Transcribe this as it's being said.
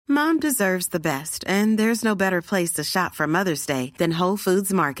Mom deserves the best, and there's no better place to shop for Mother's Day than Whole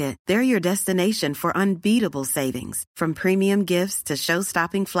Foods Market. They're your destination for unbeatable savings, from premium gifts to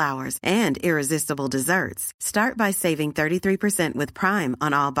show-stopping flowers and irresistible desserts. Start by saving 33% with Prime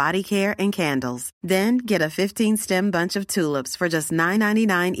on all body care and candles. Then get a 15-stem bunch of tulips for just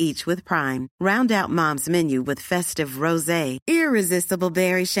 $9.99 each with Prime. Round out Mom's menu with festive rosé, irresistible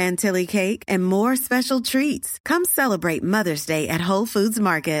berry chantilly cake, and more special treats. Come celebrate Mother's Day at Whole Foods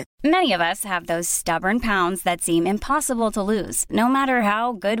Market. Many of us have those stubborn pounds that seem impossible to lose, no matter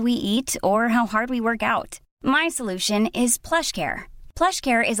how good we eat or how hard we work out. My solution is PlushCare.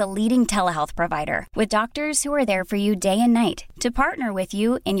 PlushCare is a leading telehealth provider with doctors who are there for you day and night to partner with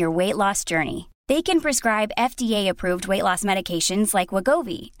you in your weight loss journey. They can prescribe FDA-approved weight loss medications like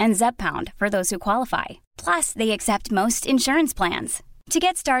Wegovy and Zepbound for those who qualify. Plus, they accept most insurance plans. To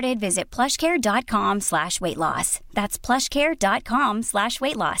get started, visit plushcare.com/weightloss. That's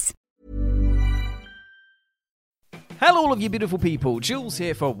plushcare.com/weightloss. Hello all of you beautiful people, Jules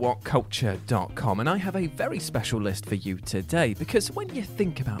here for WhatCulture.com, and I have a very special list for you today, because when you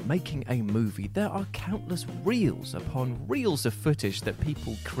think about making a movie, there are countless reels upon reels of footage that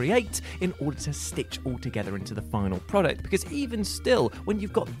people create in order to stitch all together into the final product, because even still, when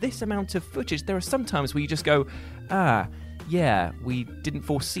you've got this amount of footage, there are some times where you just go, yeah, we didn't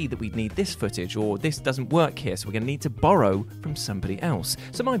foresee that we'd need this footage, or this doesn't work here, so we're going to need to borrow from somebody else.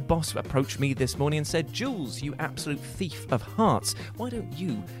 So my boss approached me this morning and said, Jules, you absolute thief of hearts, why don't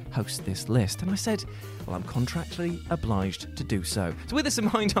you host this list? And I said, well, I'm contractually obliged to do so. So with this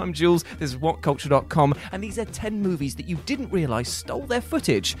in mind, I'm Jules, this is WhatCulture.com, and these are 10 movies that you didn't realise stole their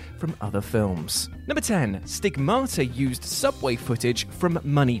footage from other films. Number 10, Stigmata used subway footage from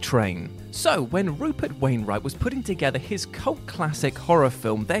Money Train. So, when Rupert Wainwright was putting together his cult classic horror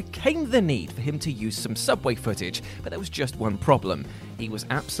film, there came the need for him to use some subway footage, but there was just one problem. He was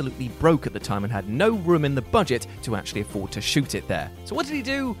absolutely broke at the time and had no room in the budget to actually afford to shoot it there. So what did he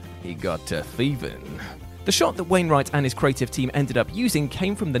do? He got to thieving. The shot that Wainwright and his creative team ended up using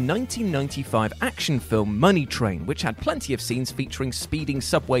came from the 1995 action film Money Train, which had plenty of scenes featuring speeding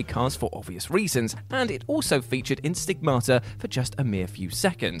subway cars for obvious reasons, and it also featured in Stigmata for just a mere few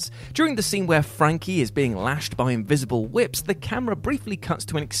seconds. During the scene where Frankie is being lashed by invisible whips, the camera briefly cuts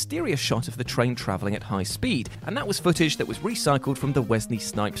to an exterior shot of the train travelling at high speed, and that was footage that was recycled from the Wesley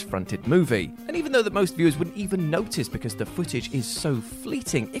Snipes fronted movie. And even though that most viewers wouldn't even notice because the footage is so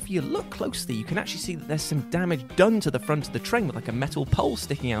fleeting, if you look closely you can actually see that there's some damage done to the front of the train with like a metal pole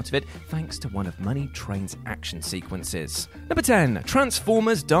sticking out of it, thanks to one of Money Train's action sequences. Number 10,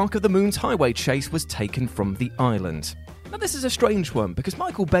 Transformers Dark of the Moon's highway chase was taken from the island. Now this is a strange one, because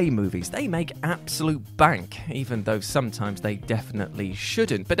Michael Bay movies, they make absolute bank, even though sometimes they definitely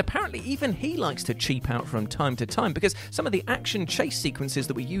shouldn't. But apparently even he likes to cheap out from time to time, because some of the action chase sequences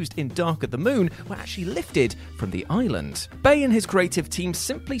that we used in Dark of the Moon were actually lifted from the island. Bay and his creative team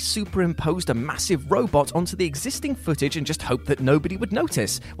simply superimposed a massive robot onto the existing footage and just hoped that nobody would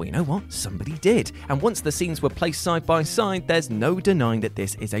notice. Well, you know what? Somebody did. And once the scenes were placed side by side, there's no denying that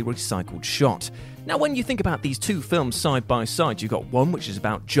this is a recycled shot. Now, when you think about these two films side by side, you've got one which is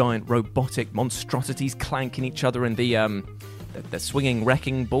about giant robotic monstrosities clanking each other in the swinging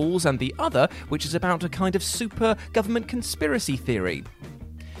wrecking balls, and the other which is about a kind of super government conspiracy theory.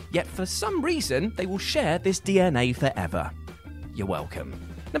 Yet for some reason, they will share this DNA forever. You're welcome.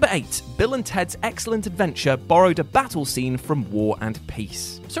 Number 8, Bill and Ted's Excellent Adventure borrowed a battle scene from War and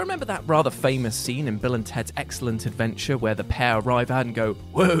Peace. So remember that rather famous scene in Bill and Ted's Excellent Adventure where the pair arrive out and go,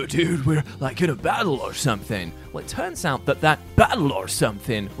 "Whoa dude, we're like in a battle or something." Well, it turns out that battle or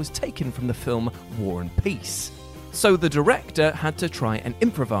something was taken from the film War and Peace. So the director had to try and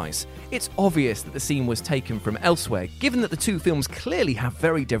improvise. It's obvious that the scene was taken from elsewhere, given that the two films clearly have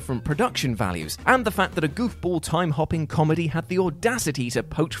very different production values, and the fact that a goofball time-hopping comedy had the audacity to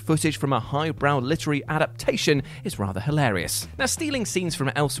poach footage from a highbrow literary adaptation is rather hilarious. Now, stealing scenes from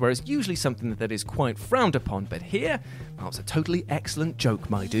elsewhere is usually something that is quite frowned upon, but here, well, it's a totally excellent joke,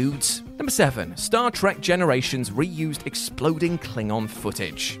 my dudes. Number 7, Star Trek Generations reused exploding Klingon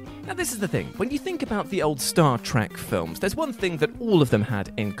footage. Now this is the thing, when you think about the old Star Trek films, there's one thing that all of them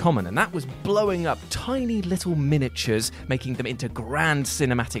had in common, and that was blowing up tiny little miniatures, making them into grand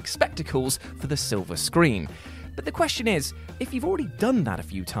cinematic spectacles for the silver screen. But the question is, if you've already done that a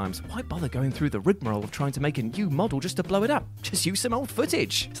few times, why bother going through the rigmarole of trying to make a new model just to blow it up? Just use some old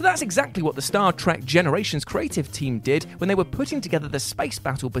footage. So that's exactly what the Star Trek Generations creative team did when they were putting together the space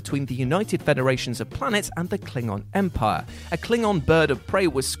battle between the United Federations of Planets and the Klingon Empire. A Klingon bird of prey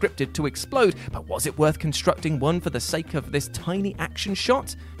was scripted to explode, but was it worth constructing one for the sake of this tiny action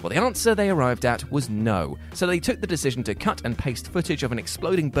shot? Well, the answer they arrived at was no, so they took the decision to cut and paste footage of an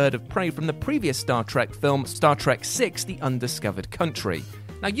exploding bird of prey from the previous Star Trek film, Star Trek VI: The Undiscovered Country.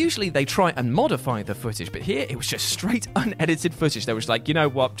 Now, usually they try and modify the footage, but here it was just straight unedited footage. They were just like, you know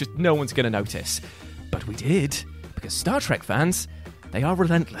what, just no one's going to notice. But we did, because Star Trek fans, they are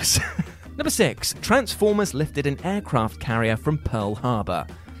relentless. Number 6, Transformers lifted an aircraft carrier from Pearl Harbor.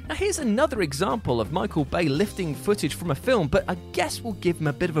 Now here's another example of Michael Bay lifting footage from a film, but I guess we'll give him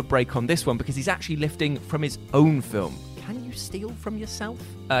a bit of a break on this one because he's actually lifting from his own film. Can you steal from yourself?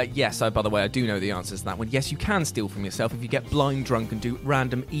 Yes, by the way, I do know the answers to that one. Yes, you can steal from yourself if you get blind drunk and do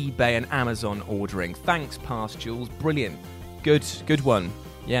random eBay and Amazon ordering. Thanks, Past Jules. Brilliant. Good one.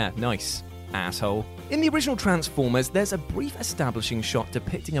 Yeah, nice. Asshole. In the original Transformers, there's a brief establishing shot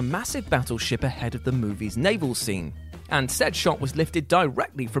depicting a massive battleship ahead of the movie's naval scene. And said shot was lifted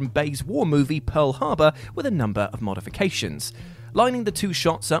directly from Bay's war movie Pearl Harbor with a number of modifications. Lining the two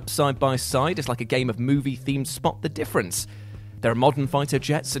shots up side by side is like a game of movie-themed Spot the Difference. There are modern fighter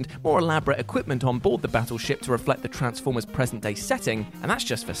jets and more elaborate equipment on board the battleship to reflect the Transformers' present-day setting, and that's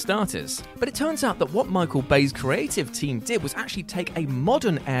just for starters. But it turns out that what Michael Bay's creative team did was actually take a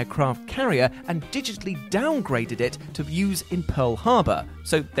modern aircraft carrier and digitally downgraded it to use in Pearl Harbor.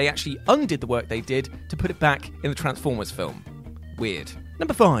 So they actually undid the work they did to put it back in the Transformers film. Weird.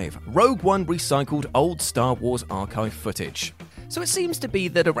 Number 5. Rogue One recycled old Star Wars archive footage. So it seems to be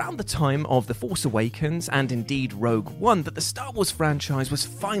that around the time of The Force Awakens and indeed Rogue One that the Star Wars franchise was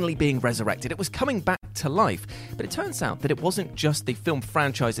finally being resurrected. It was coming back to life. But it turns out that it wasn't just the film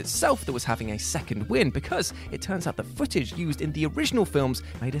franchise itself that was having a second win, because it turns out the footage used in the original films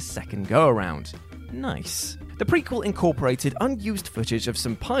made a second go-around. Nice. The prequel incorporated unused footage of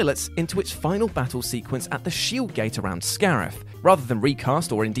some pilots into its final battle sequence at the Shield Gate around Scarif. Rather than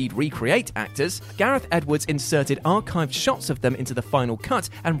recast or indeed recreate actors, Gareth Edwards inserted archived shots of them into the final cut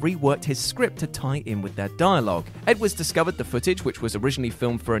and reworked his script to tie in with their dialogue. Edwards discovered the footage, which was originally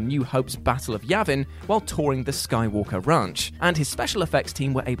filmed for A New Hope's Battle of Yavin, while touring the Skywalker Ranch, and his special effects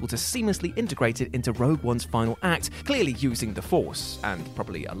team were able to seamlessly integrate it into Rogue One's final act, clearly using the Force, and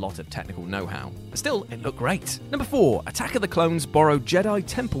probably a lot of technical know-how. Still, it looked great. Number 4. Attack of the Clones borrowed Jedi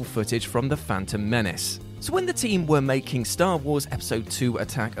Temple footage from The Phantom Menace. So when the team were making Star Wars Episode 2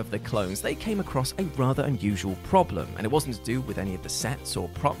 Attack of the Clones, they came across a rather unusual problem, and it wasn't to do with any of the sets or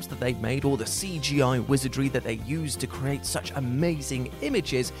props that they'd made or the CGI wizardry that they used to create such amazing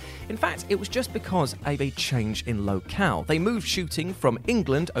images. In fact, it was just because of a change in locale. They moved shooting from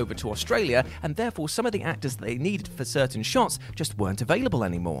England over to Australia, and therefore some of the actors that they needed for certain shots just weren't available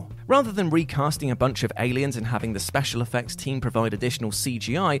anymore. Rather than recasting a bunch of aliens and having the special effects team provide additional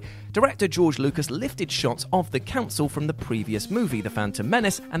CGI, director George Lucas lifted shots of the Council from the previous movie, The Phantom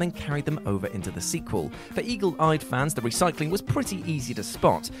Menace, and then carried them over into the sequel. For eagle-eyed fans, the recycling was pretty easy to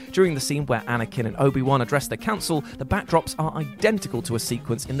spot. During the scene where Anakin and Obi-Wan address the Council, the backdrops are identical to a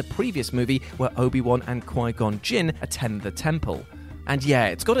sequence in the previous movie where Obi-Wan and Qui-Gon Jinn attend the temple. And yeah,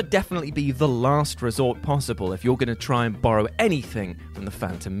 it's got to definitely be the last resort possible if you're going to try and borrow anything from The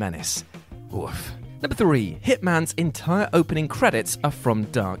Phantom Menace. Oof. Number 3. Hitman's entire opening credits are from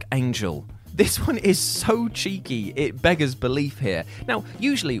Dark Angel. This one is so cheeky, it beggars belief here. Now,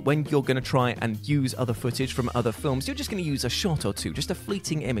 usually when you're going to try and use other footage from other films, you're just going to use a shot or two, just a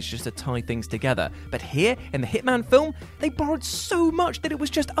fleeting image, just to tie things together. But here, in the Hitman film, they borrowed so much that it was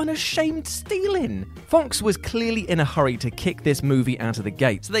just unashamed stealing. Fox was clearly in a hurry to kick this movie out of the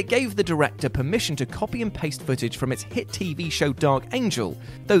gate, so they gave the director permission to copy and paste footage from its hit TV show Dark Angel,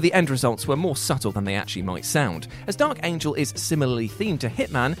 though the end results were more subtle than they actually might sound. As Dark Angel is similarly themed to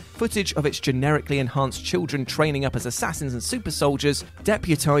Hitman, footage of its generically enhanced children training up as assassins and super soldiers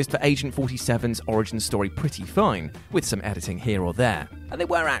deputized for Agent 47's origin story pretty fine, with some editing here or there. And they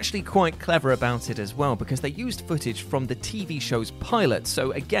were actually quite clever about it as well, because they used footage from the TV show's pilot,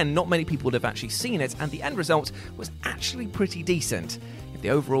 so again, not many people would have actually seen it, and the end result was actually pretty decent. If the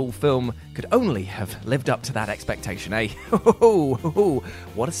overall film could only have lived up to that expectation, eh?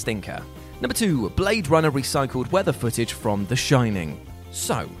 What a stinker. Number 2, Blade Runner recycled weather footage from The Shining.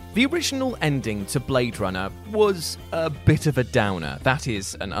 So, the original ending to Blade Runner was a bit of a downer. That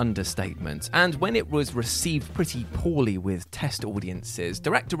is an understatement. And when it was received pretty poorly with test audiences,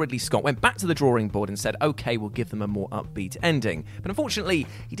 director Ridley Scott went back to the drawing board and said, okay, we'll give them a more upbeat ending. But unfortunately,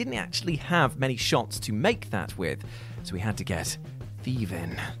 he didn't actually have many shots to make that with, so he had to get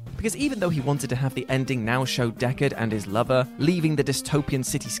thieving. because even though he wanted to have the ending now show Deckard and his lover leaving the dystopian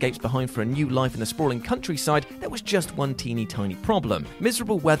cityscapes behind for a new life in the sprawling countryside, there was just one teeny tiny problem.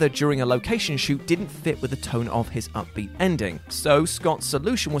 Miserable weather during a location shoot didn't fit with the tone of his upbeat ending. So Scott's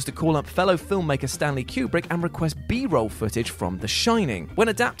solution was to call up fellow filmmaker Stanley Kubrick and request B-roll footage from The Shining. When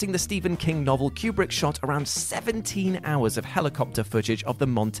adapting the Stephen King novel, Kubrick shot around 17 hours of helicopter footage of the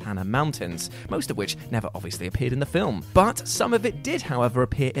Montana mountains, most of which never obviously appeared in the film. But some of it did, however,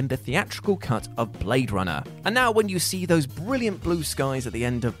 appear in the theatrical cut of Blade Runner. And now when you see those brilliant blue skies at the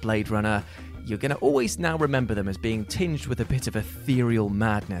end of Blade Runner, you're going to always now remember them as being tinged with a bit of ethereal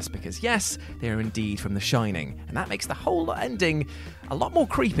madness, because yes, they are indeed from The Shining, and that makes the whole ending a lot more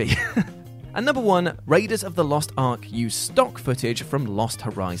creepy. And number 1, Raiders of the Lost Ark use stock footage from Lost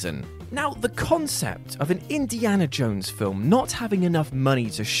Horizon. Now, the concept of an Indiana Jones film not having enough money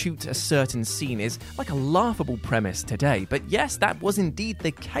to shoot a certain scene is like a laughable premise today. But yes, that was indeed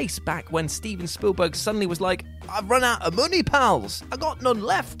the case back when Steven Spielberg suddenly was like, I've run out of money, pals. I got none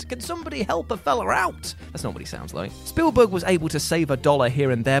left. Can somebody help a fella out? That's not what he sounds like. Spielberg was able to save $1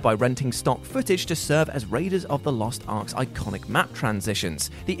 here and there by renting stock footage to serve as Raiders of the Lost Ark's iconic map transitions.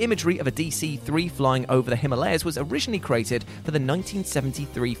 The imagery of a DC-3 flying over the Himalayas was originally created for the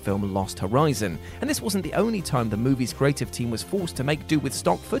 1973 film Lost Horizon, and this wasn't the only time the movie's creative team was forced to make do with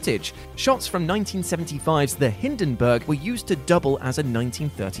stock footage. Shots from 1975's The Hindenburg were used to double as a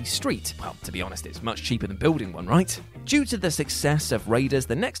 1930 street. Well, to be honest, it's much cheaper than building one, right? Due to the success of Raiders,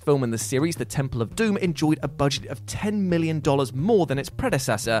 the next film in the series, The Temple of Doom, enjoyed a budget of $10 million more than its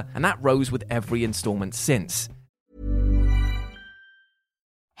predecessor, and that rose with every installment since.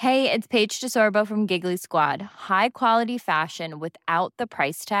 Hey, it's Paige DeSorbo from Giggly Squad. High quality fashion without the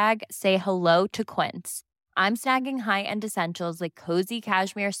price tag. Say hello to Quince. I'm snagging high-end essentials like cozy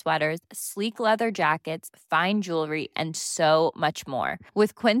cashmere sweaters, sleek leather jackets, fine jewelry, and so much more.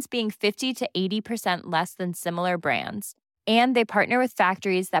 With Quince being 50 to 80% less than similar brands. And they partner with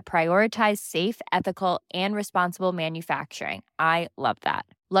factories that prioritize safe, ethical, and responsible manufacturing. I love that.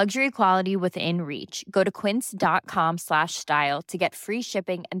 Luxury quality within reach. Go to quince.com/style to get free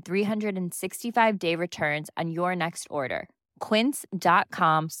shipping and 365-day returns on your next order.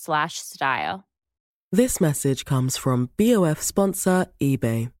 Quince.com/style. This message comes from BOF sponsor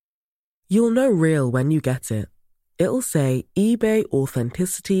eBay. You'll know real when you get it. It'll say eBay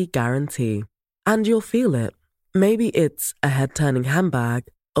Authenticity Guarantee. And you'll feel it. Maybe it's a head-turning handbag,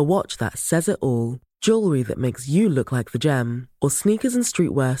 a watch that says it all, jewelry that makes you look like the gem, or sneakers and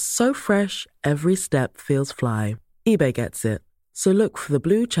streetwear so fresh every step feels fly. eBay gets it. So look for the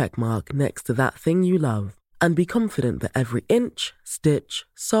blue check mark next to that thing you love. And be confident that every inch, stitch,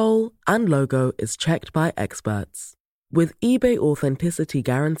 sole, and logo is checked by experts. With eBay Authenticity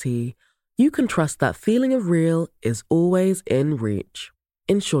Guarantee, you can trust that feeling of real is always in reach.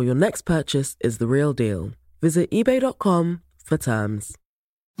 Ensure your next purchase is the real deal. Visit eBay.com for terms.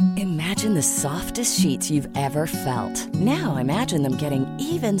 Imagine the softest sheets you've ever felt. Now imagine them getting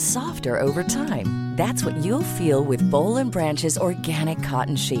even softer over time. That's what you'll feel with Boll & Branch's organic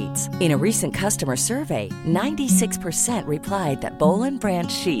cotton sheets. In a recent customer survey, 96% replied that Boll & Branch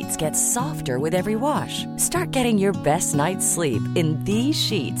sheets get softer with every wash. Start getting your best night's sleep in these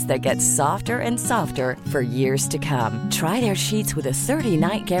sheets that get softer and softer for years to come. Try their sheets with a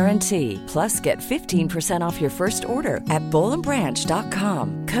 30-night guarantee. Plus, get 15% off your first order at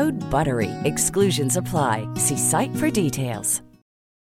bollandbranch.com. Code BUTTERY. Exclusions apply. See site for details.